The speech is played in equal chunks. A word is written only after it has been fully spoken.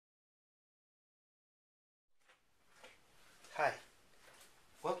Hi,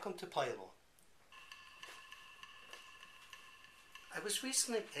 welcome to Playable. I was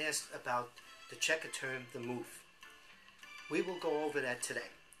recently asked about the checker term, the move. We will go over that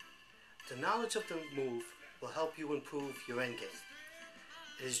today. The knowledge of the move will help you improve your endgame.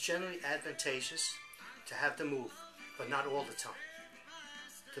 It is generally advantageous to have the move, but not all the time.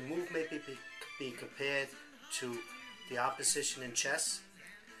 The move may be compared to the opposition in chess.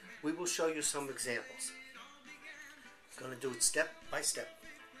 We will show you some examples. I'm going to do it step by step.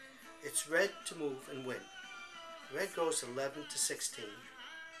 It's red to move and win. Red goes 11 to 16,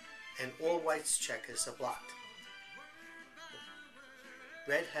 and all white's checkers are blocked.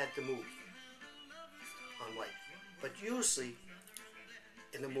 Red had the move on white, but usually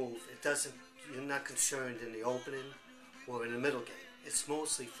in the move, you're not concerned in the opening or in the middle game. It's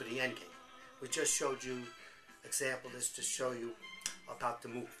mostly for the end game. We just showed you example this to show you about the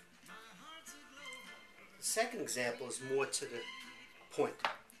move. The second example is more to the point.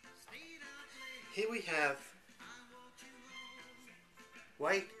 Here we have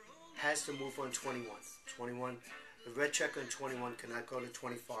white has to move on 21. The red checker on 21 cannot go to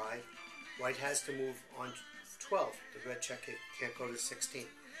 25. White has to move on 12. The red checker can't go to 16.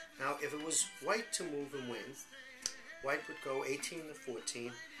 Now, if it was white to move and win, white would go 18 to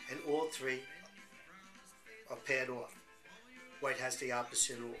 14, and all three are paired off. White has the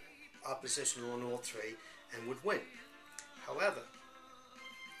opposition on all three and would win. However,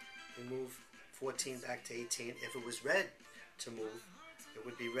 we move 14 back to 18. If it was red to move, it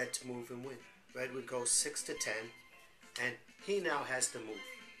would be red to move and win. Red would go 6 to 10, and he now has to move.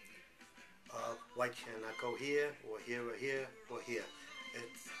 White cannot go here, or here, or here, or here.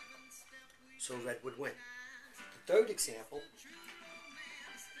 So red would win. The third example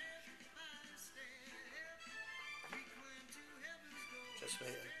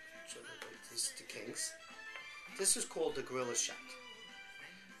this is the kings. This is called the gorilla shot.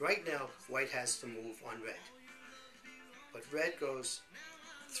 Right now, white has to move on red. But red goes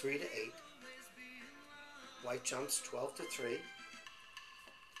 3 to 8. White jumps 12 to 3.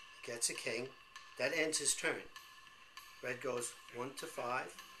 Gets a king. That ends his turn. Red goes 1 to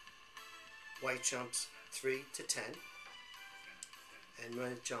 5. White jumps 3 to 10. And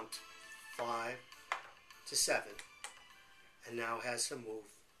red jumps 5 to 7. And now has to move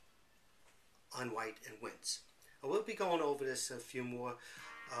on white and wins. We'll be going over this in a few more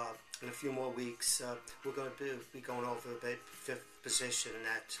weeks. We're going to be going over the fifth position and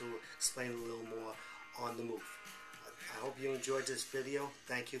that to explain a little more on the move. I hope you enjoyed this video.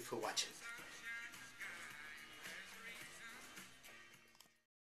 Thank you for watching.